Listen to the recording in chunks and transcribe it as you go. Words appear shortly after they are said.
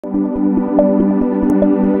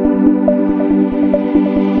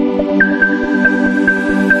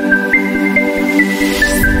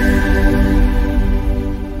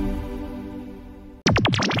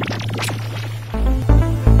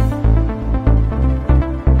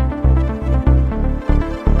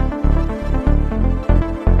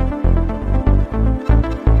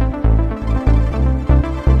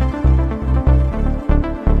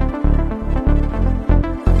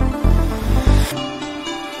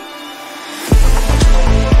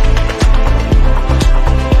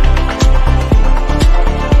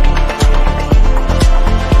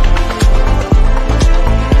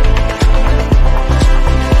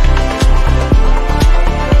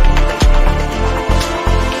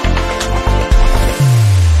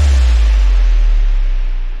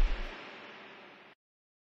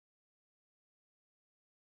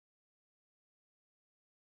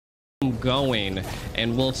Going,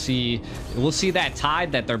 and we'll see that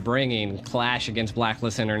tide that they're bringing clash against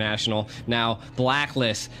Blacklist International. Now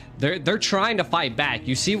Blacklist, they're trying to fight back.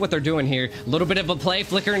 You see what they're doing here. A little bit of a play,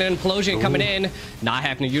 flicker and an implosion coming in, not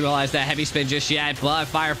having to utilize that heavy spin just yet, but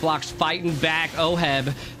Fireflux fighting back.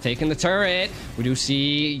 Oheb taking the turret. We do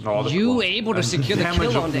see you able to secure the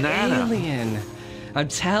kill on the alien. I'm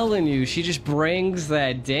telling you, she just brings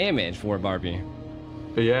that damage for Barbie.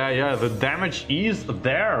 Yeah, the damage is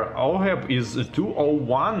there. Oheb is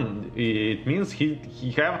 201. It means he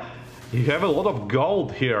have a lot of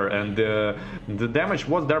gold here, and the damage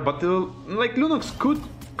was there. But like Lunox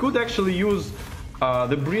could actually use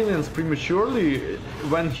the brilliance prematurely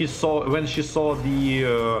when she saw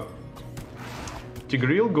the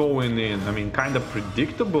Tigreal going in. I mean, kind of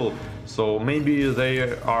predictable. So maybe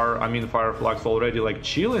they are. I mean, Fireflux already like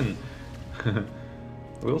chilling.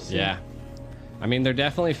 We'll see. Yeah. I mean, they're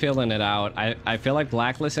definitely feeling it out. I feel like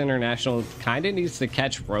Blacklist International kind of needs to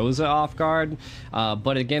catch Rosa off guard.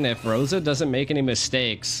 But again, if Rosa doesn't make any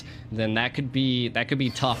mistakes, then that could be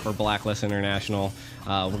tough for Blacklist International.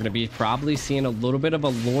 We're going to be probably seeing a little bit of a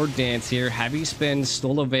Lord dance here. Heavy spin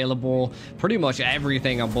still available. Pretty much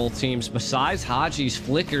everything on both teams besides Haji's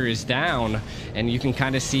flicker is down, and you can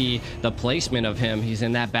kind of see the placement of him. He's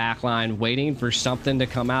in that back line waiting for something to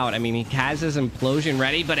come out. I mean, he has his implosion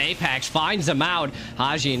ready, but Apex finds him out.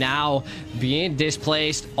 Haji now being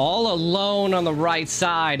displaced all alone on the right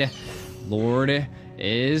side. Lord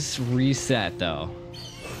is reset though.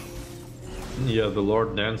 Yeah, the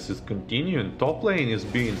Lord dance is continuing. Top lane is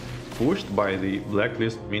being pushed by the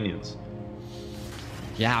Blacklist minions.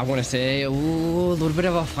 Yeah, I want to say, ooh, a little bit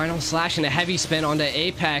of a final slash and a heavy spin onto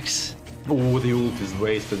Apex. Oh, the ult is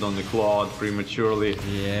wasted on the Claude prematurely.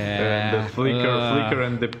 Yeah. And the flicker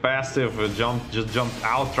and the passive just jumped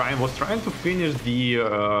out. Was trying to finish the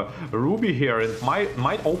Ruby here, and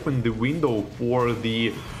might open the window for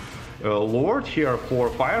the Lord here for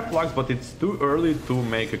Fireflux, but it's too early to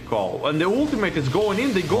make a call. And the ultimate is going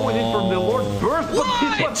in. They're going in from the Lord burst,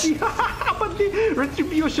 but the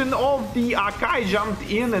retribution of the Akai jumped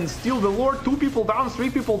in, and still the Lord, 2 people down, 3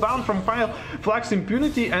 people down from Fireflux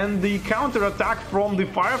impunity, and the counter attack from the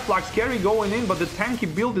Fireflux carry going in, but the tanky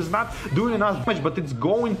build is not doing enough much, but it's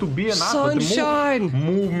going to be enough. Sunshine! But the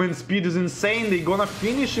movement speed is insane. They're gonna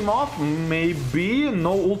finish him off, maybe.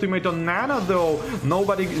 No ultimate on Nana though.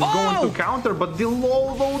 Nobody is going to counter, but the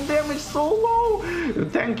low damage, so low.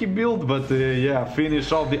 Tanky build, but yeah,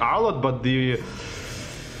 finish off the Arlot, but the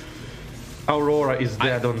Aurora is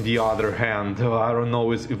dead on the other hand. I don't know,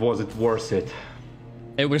 was it worth it?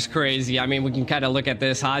 It was crazy. I mean, we can kind of look at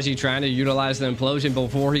this. Haji trying to utilize the implosion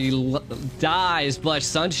before he dies, but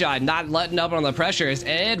Sunshine not letting up on the pressure as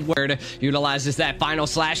Edward utilizes that final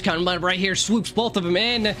slash coming right here, swoops both of them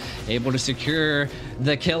in, able to secure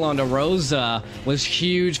the kill onto Rosa. Was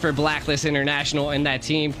huge for Blacklist International in that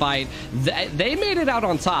team fight. They made it out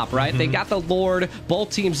on top, right? They got the Lord.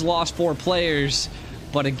 Both teams lost 4 players,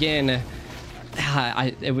 but again,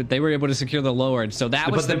 they were able to secure the Lord, so that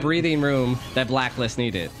was the breathing room that Blacklist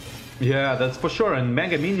needed. Yeah, that's for sure. And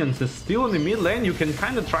Mega Minions is still in the mid lane. You can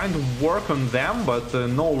kind of try to work on them, but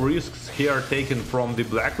no risks here taken from the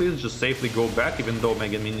Blacklist. Just safely go back, even though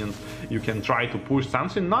Mega Minions, you can try to push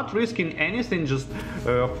something, not risking anything, just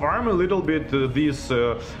farm a little bit this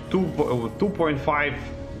 2.5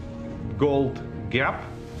 gold gap,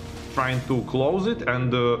 trying to close it,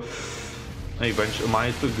 and eventually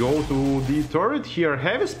might go to the turret here.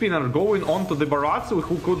 Heavy Spinner going on to the Baratsu,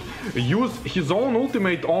 who could use his own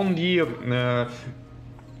ultimate on the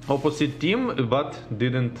opposite team, but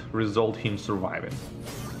didn't result him surviving.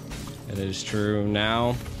 It is true.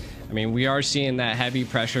 Now, I mean, we are seeing that heavy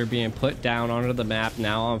pressure being put down onto the map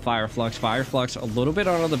now on Fireflux. Fireflux a little bit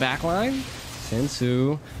onto the back line.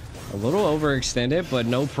 Sensu A little overextended, but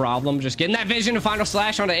no problem. Just getting that vision and final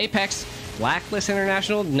slash onto Apex. Blacklist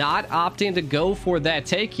International not opting to go for that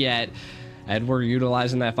take yet. Edward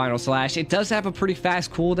utilizing that final slash. It does have a pretty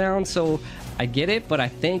fast cooldown, so I get it, but I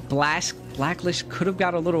think Blacklist could have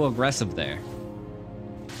got a little aggressive there.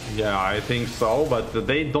 Yeah, I think so, but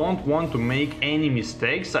they don't want to make any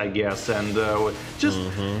mistakes, I guess, and just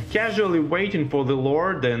casually waiting for the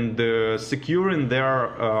Lord and securing their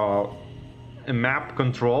map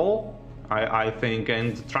control, I think,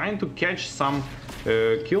 and trying to catch some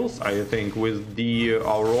kills, I think, with the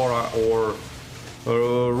Aurora or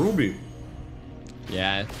Ruby.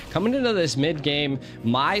 Yeah, coming into this mid game,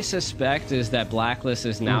 my suspect is that Blacklist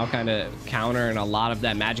is now kind of countering a lot of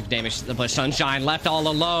that magic damage, but Sunshine left all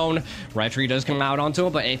alone. Retry does come out onto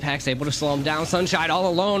him, but Apex able to slow him down. Sunshine all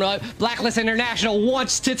alone. Blacklist International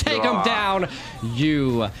wants to take him down.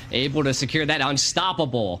 You able to secure that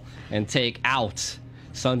unstoppable and take out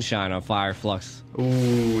Sunshine on Fireflux.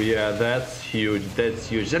 Ooh, yeah, that's huge. That's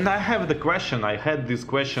huge. And I have the question. I had this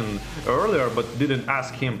question earlier, but didn't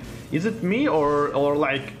ask him. Is it me or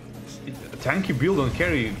like tanky build on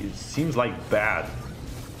carry? It seems like bad.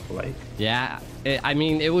 Like, yeah, I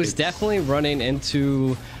mean, it was definitely running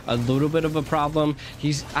into a little bit of a problem.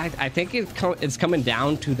 I think it's coming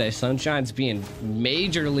down to the Sunshine's being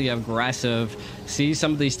majorly aggressive. See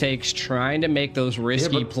some of these takes, trying to make those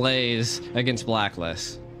risky plays against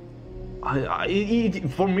Blacklist.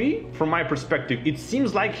 For me, from my perspective, it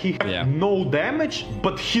seems like he has no damage,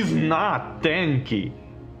 but he's not tanky.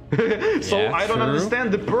 So yeah, I don't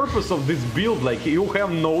understand the purpose of this build. Like, you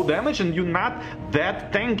have no damage and you're not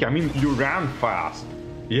that tanky. I mean, you ran fast.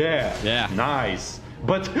 Yeah. Nice.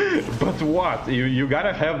 But what? You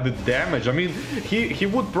gotta have the damage. I mean, he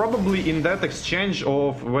would probably, in that exchange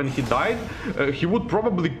of when he died, he would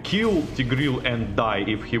probably kill Tigreal and die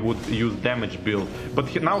if he would use damage build.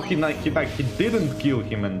 But now he didn't kill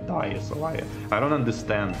him and die. So I don't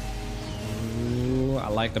understand. Ooh, I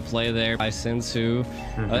like the play there by Sensu.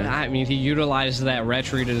 I mean, he utilized that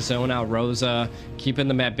retreat to zone out Rosa, keeping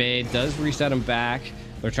them at bay. Does reset him back.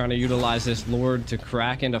 They're trying to utilize this Lord to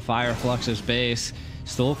crack into Fireflux's base.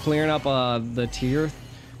 Still clearing up the tier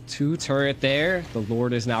 2 turret there. The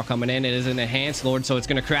Lord is now coming in. It is an enhanced Lord, so it's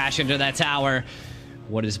going to crash into that tower.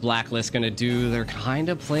 What is Blacklist going to do? They're kind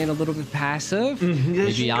of playing a little bit passive.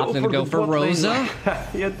 Maybe opting to go for Rosa.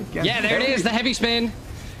 Yeah, there it is. The heavy spin.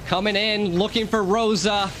 Coming in, looking for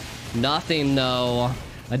Rosa. Nothing, though.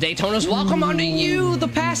 A Daytona's welcome onto you. The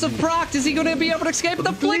passive proc. Is he going to be able to escape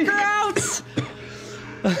the flicker out?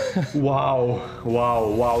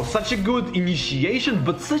 Wow. Such a good initiation,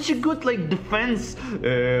 but such a good like defense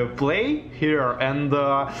play here. And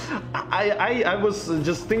I was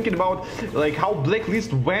just thinking about like how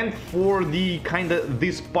Blacklist went for the kind of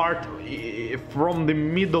this part from the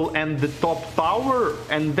middle and the top tower,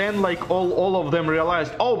 and then like all of them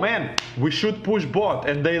realized, oh man, we should push bot,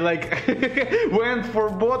 and they like went for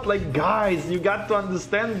bot. Like, guys, you got to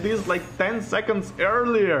understand this like 10 seconds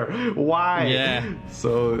earlier. Why? Yeah.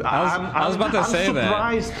 So I was about to say that.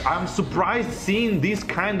 I'm surprised seeing these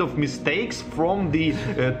kind of mistakes from the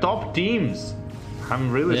top teams.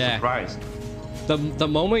 I'm really surprised. The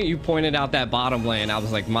moment you pointed out that bottom lane, I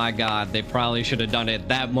was like, my God, they probably should have done it.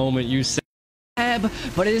 That moment you said,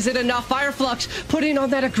 but is it enough? Fireflux putting on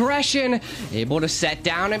that aggression, able to set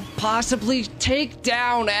down and possibly take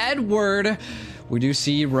down Edward. We do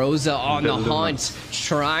see Rosa on the hunt,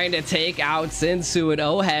 trying to take out Sensu and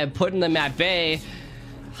Oheb, putting them at bay.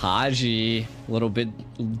 Haji, a little bit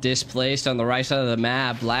displaced on the right side of the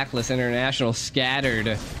map. Blacklist International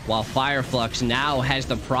scattered, while Fireflux now has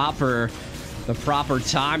the proper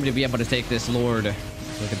time to be able to take this Lord.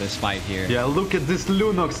 Look at this fight here. Yeah, look at this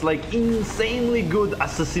Lunox, like insanely good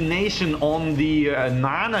assassination on the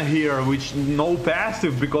Nana here, which no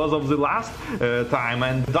passive because of the last time,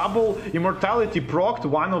 and double immortality procced.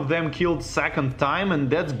 One of them killed second time,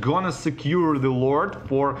 and that's gonna secure the Lord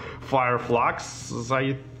for Fireflux,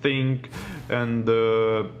 I think. And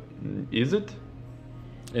is it?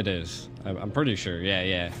 It is. I'm pretty sure.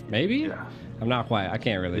 Yeah. Maybe? Yeah. I'm not quite. I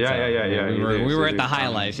can't really tell. Yeah. We were at the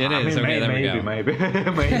highlights. It is. Okay, there we go. Maybe.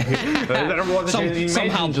 There was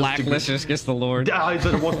somehow Blacklist just gets the Lord. Yeah,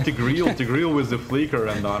 there was Tigreal with the flicker,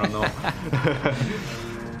 and I don't know.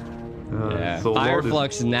 Yeah. So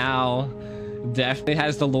Fireflux now definitely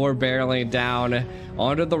has the Lord barreling down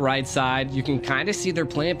onto the right side. You can kind of see they're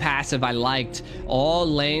playing passive. I liked all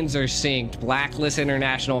lanes are synced. Blacklist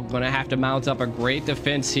International gonna have to mount up a great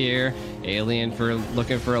defense here. Alien for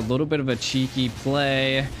looking for a little bit of a cheeky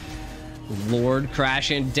play. Lord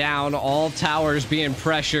crashing down, all towers being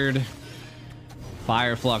pressured.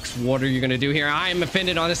 Fireflux, what are you gonna do here? I am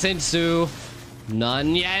offended on the Sensu.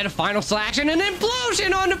 None yet. A final slash and an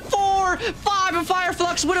implosion on the 4, 5, and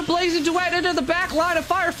Fireflux with a blazing duet into the back line of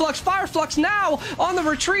Fireflux. Fireflux now on the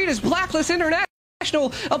retreat as Blacklist International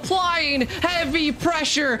applying heavy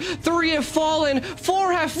pressure. 3 have fallen,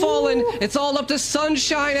 4 have fallen. Ooh. It's all up to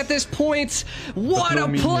Sunshine at this point. What a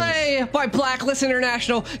play by Blacklist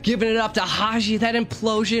International, giving it up to Haji. That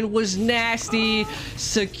implosion was nasty,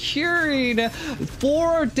 securing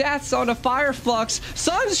 4 deaths on a Fireflux.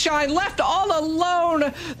 Sunshine left all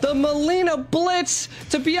alone. The Melina Blitz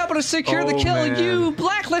to be able to secure the kill. Man. You,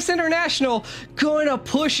 Blacklist International, going to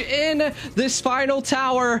push in this final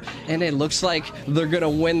tower, and it looks like they're gonna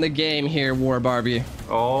win the game here, War Barbie.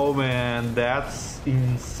 Oh man, that's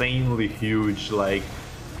insanely huge. Like,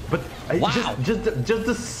 but wow. just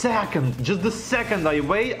the second I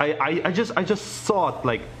wait, I just thought,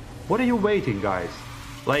 like, what are you waiting, guys?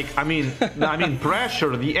 Like, I mean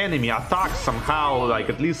pressure the enemy, attack somehow, like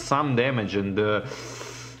at least some damage, and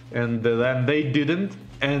then they didn't,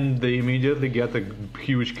 and they immediately get a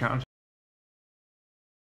huge counter.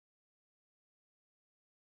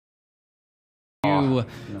 Nice.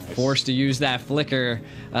 Forced to use that flicker,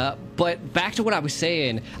 but back to what I was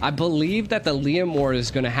saying, I believe that the Leomord is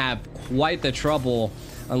going to have quite the trouble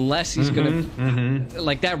unless he's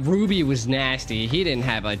like, that Ruby was nasty. He didn't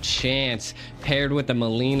have a chance paired with the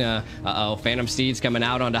Melina. Phantom Steed's coming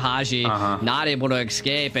out onto Haji, not able to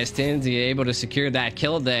escape as Tinzy able to secure that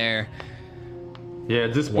kill there. Yeah,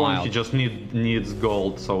 at this point he just needs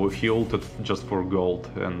gold, so he ulted just for gold,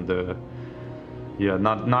 and yeah,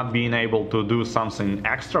 not being able to do something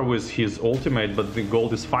extra with his ultimate, but the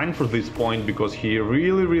gold is fine for this point because he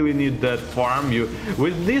really need that farm.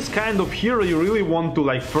 With this kind of hero, you really want to,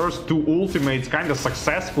 like, first 2 ultimates kind of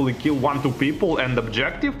successfully kill 1-2 people and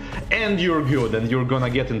objective, and you're good, and you're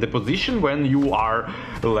gonna get in the position when you are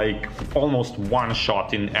like almost one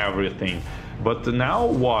shot in everything. But now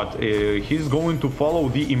what? He's going to follow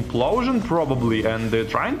the implosion probably, and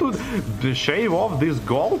trying to shave off this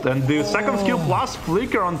gold, and the second skill plus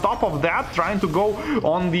flicker on top of that, trying to go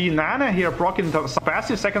on the Nana here, proccing the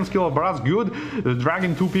passive. Second skill of Brass, good,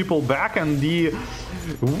 dragging 2 people back, and the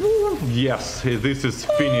yes, this is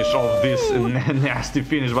finish of this nasty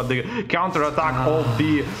finish, but the counter attack of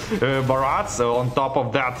the Barats on top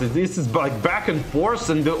of that, this is like back and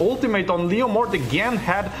forth, and the ultimate on Leomord again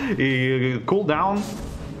had a cooldown,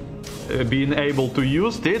 being able to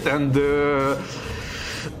use it, and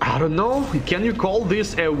I don't know, can you call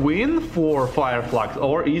this a win for Fireflux,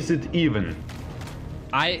 or is it even?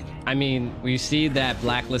 I mean, we see that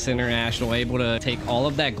Blacklist International able to take all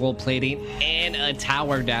of that gold plating and a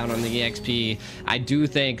tower down on the EXP. I do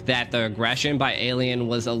think that the aggression by Alien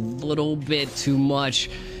was a little bit too much.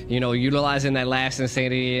 You know, utilizing that last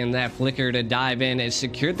insanity and that flicker to dive in and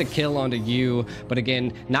secured the kill onto you. But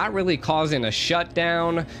again, not really causing a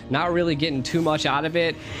shutdown, not really getting too much out of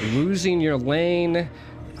it, losing your lane.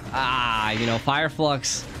 You know,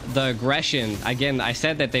 Fireflux, the aggression. Again, I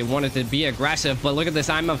said that they wanted to be aggressive, but look at this.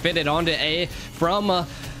 I'm fitted onto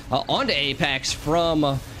onto Apex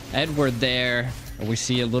from Edward there. And we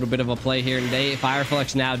see a little bit of a play here today.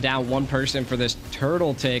 Fireflux now down 1 person for this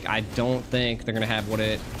turtle take. I don't think they're gonna have what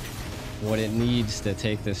it needs to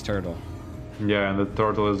take this turtle. Yeah, and the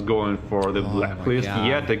turtle is going for the Blacklist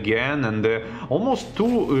yet again, and almost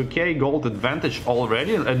 2k gold advantage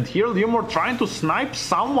already. And here Leomord trying to snipe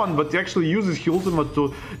someone, but he actually uses his ultimate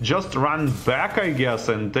to just run back, I guess,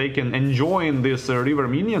 and enjoying this river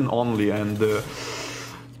minion only, and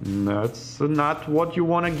that's not what you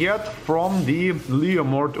want to get from the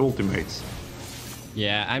Leomord ultimates.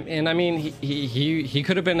 Yeah, I mean, he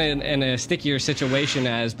could have been in a stickier situation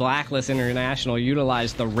as Blacklist International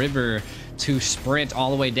utilized the river to sprint all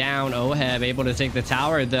the way down. Oheb able to take the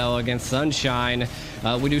tower, though, against Sunshine.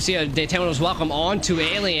 We do see a Daytona's welcome on to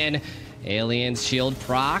Alien. Alien's shield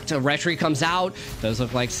procced. A retreat comes out. Does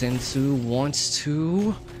look like Sensu wants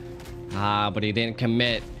to. But he didn't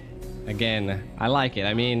commit. Again, I like it.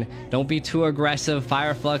 I mean, don't be too aggressive.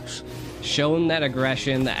 Fireflux shown that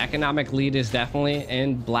aggression. The economic lead is definitely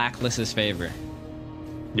in Blacklist's favor.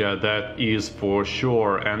 Yeah, that is for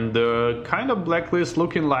sure. And kind of Blacklist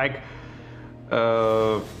looking like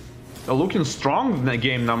looking strong in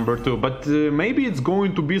game number 2, but maybe it's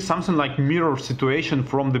going to be something like mirror situation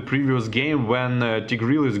from the previous game when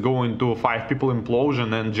Tigreal is going to 5 people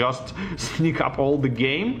implosion and just sneak up all the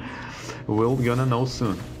game. We're gonna know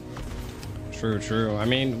soon. True. I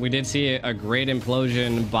mean, we did see a great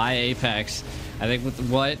implosion by Apex. I think with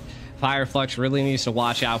what Fireflux really needs to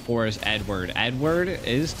watch out for is Edward. Edward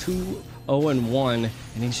is too 0-1,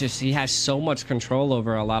 and he has so much control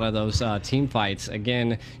over a lot of those team fights.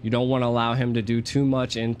 Again, you don't want to allow him to do too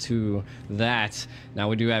much into that. Now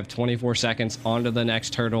we do have 24 seconds onto the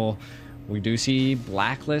next turtle. We do see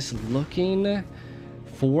Blacklist looking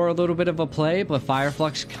for a little bit of a play, but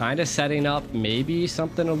Fireflux kind of setting up maybe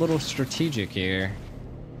something a little strategic here.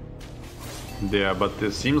 Yeah, but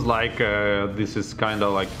it seems like this is kind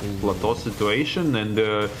of like plateau situation,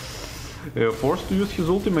 and forced to use his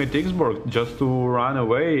ultimate Xborg just to run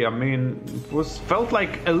away. I mean, it felt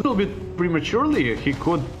like a little bit prematurely. He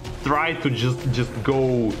could try to just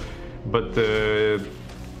go, but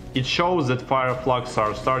it shows that Fireflux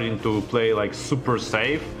are starting to play like super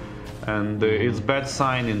safe, and it's bad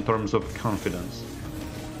sign in terms of confidence.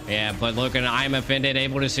 Yeah, but look, and I'm offended,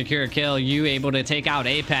 able to secure a kill. You able to take out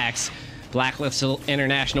Apex. Blacklist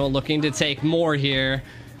International looking to take more here.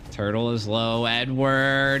 Turtle is low.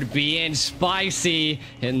 Edward being spicy,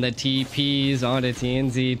 hitting the TPs onto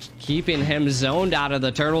TNZ, keeping him zoned out of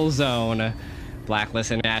the turtle zone.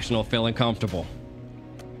 Blacklist International feeling comfortable.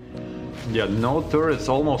 Yeah, no turrets,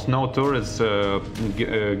 almost no turrets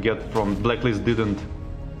get from Blacklist didn't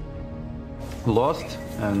lost,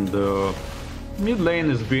 and mid lane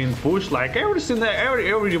is being pushed like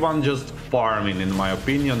everyone just farming, in my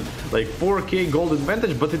opinion, like 4k gold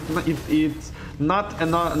advantage, but it's not a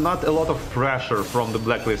lot of pressure from the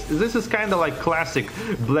Blacklist. This is kind of like classic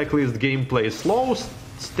Blacklist gameplay, slow,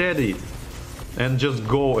 steady, and just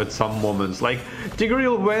go at some moments. Like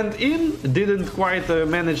Tigreal went in, didn't quite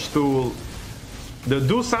manage to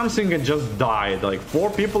do something and just died. Like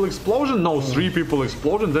 4 people explosion, no, 3 people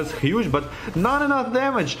explosion, that's huge, but not enough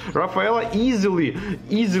damage. Rafaela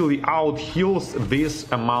easily out heals these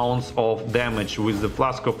amounts of damage with the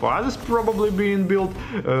Flask of Oasis probably being built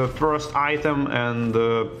first item, and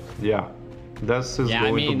yeah, this is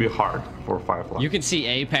going to be hard for Fireflux. You can see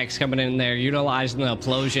Apex coming in there, utilizing the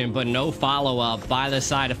implosion, but no follow-up by the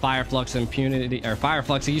side of Fireflux Impunity, or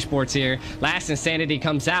Fireflux Esports here. Last Insanity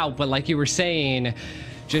comes out, but like you were saying,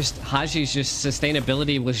 just Haji's just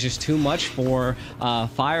sustainability was just too much for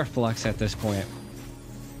Fireflux at this point.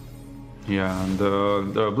 Yeah, and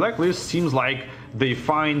the Blacklist seems like they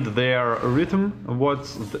find their rhythm, what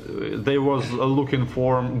they was looking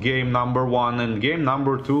for game number 1, and game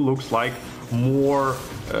number 2 looks like more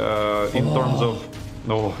in terms of,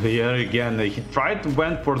 oh yeah, again he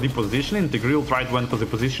went for the positioning. Tigreal went for the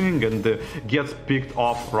positioning and gets picked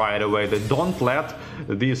off right away. They don't let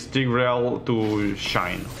this Tigreal to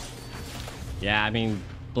shine. Yeah, I mean,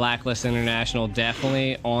 Blacklist International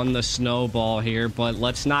definitely on the snowball here, but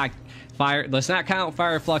let's not count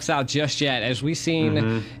Fireflux out just yet. As we've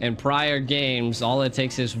seen in prior games, all it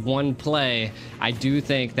takes is one play. I do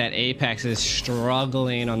think that Apex is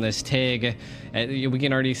struggling on this TIG. We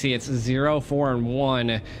can already see it's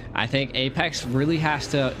 0-4-1. I think Apex really has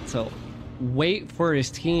to wait for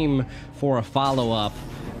his team for a follow-up.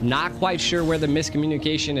 Not quite sure where the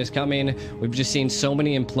miscommunication is coming. We've just seen so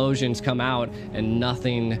many implosions come out and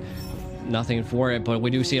nothing for it, but we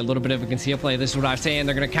do see a little bit of a conceal play. This is what I'm saying.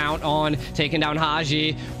 They're going to count on taking down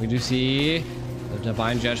Haji. We do see the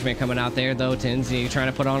Divine Judgment coming out there, though. Tenzi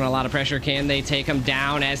trying to put on a lot of pressure. Can they take him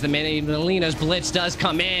down as the Melina's Blitz does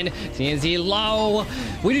come in? TNZ low.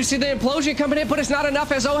 We do see the implosion coming in, but it's not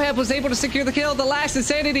enough as Oheb was able to secure the kill. The Last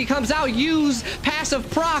Insanity comes out. Use passive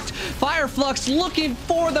procced. Fireflux looking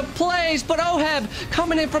for the plays, but Oheb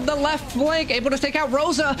coming in from the left flank, able to take out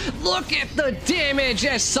Rosa. Look at the damage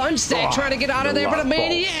as Sunset trying to get out of there, but a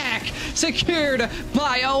Maniac secured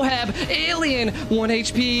by Oheb. Alien 1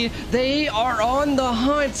 HP. They are on the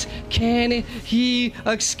hunt. Can he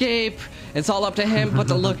escape? It's all up to him, but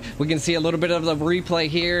look, we can see a little bit of the replay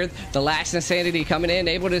here. The Last Insanity coming in,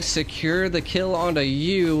 able to secure the kill onto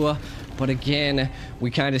you. But again,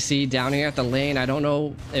 we kind of see down here at the lane, I don't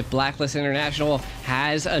know if Blacklist International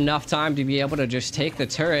has enough time to be able to just take the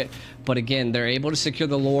turret. But again, they're able to secure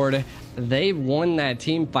the Lord. They won that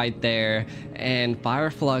team fight there. And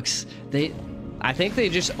Fireflux, I think they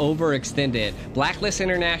just overextended. Blacklist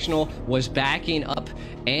International was backing up,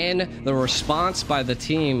 and the response by the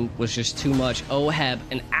team was just too much. Oheb,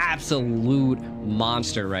 an absolute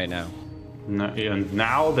monster right now. And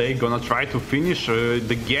now they're gonna try to finish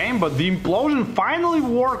the game, but the implosion finally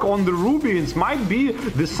work on the Ruby. It might be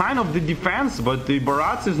the sign of the defense, but the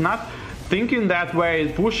Barats is not thinking that way,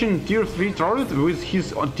 pushing tier 3 turret with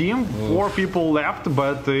his team, 4 people left,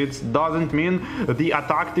 but it doesn't mean the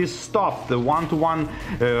attack is stopped. The 1-to-1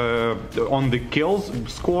 on the kills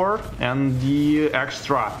score and the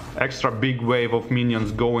extra big wave of minions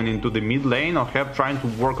going into the mid lane or have trying to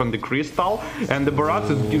work on the crystal, and the Barats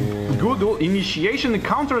good initiation, the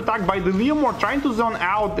counter attack by the Leomore trying to zone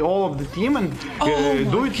out all of the team and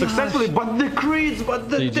do it successfully, but the crits, but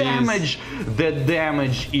the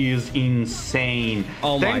damage is insane.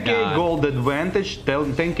 10k gold advantage,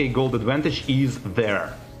 10k gold advantage is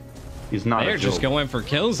there. Is not. They're just going for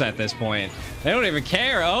kills at this point. They don't even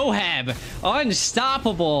care. Oheb,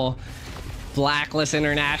 unstoppable. Blacklist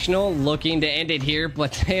International looking to end it here,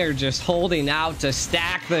 but they're just holding out to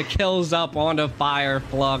stack the kills up onto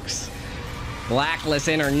Fireflux. Blacklist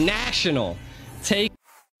International take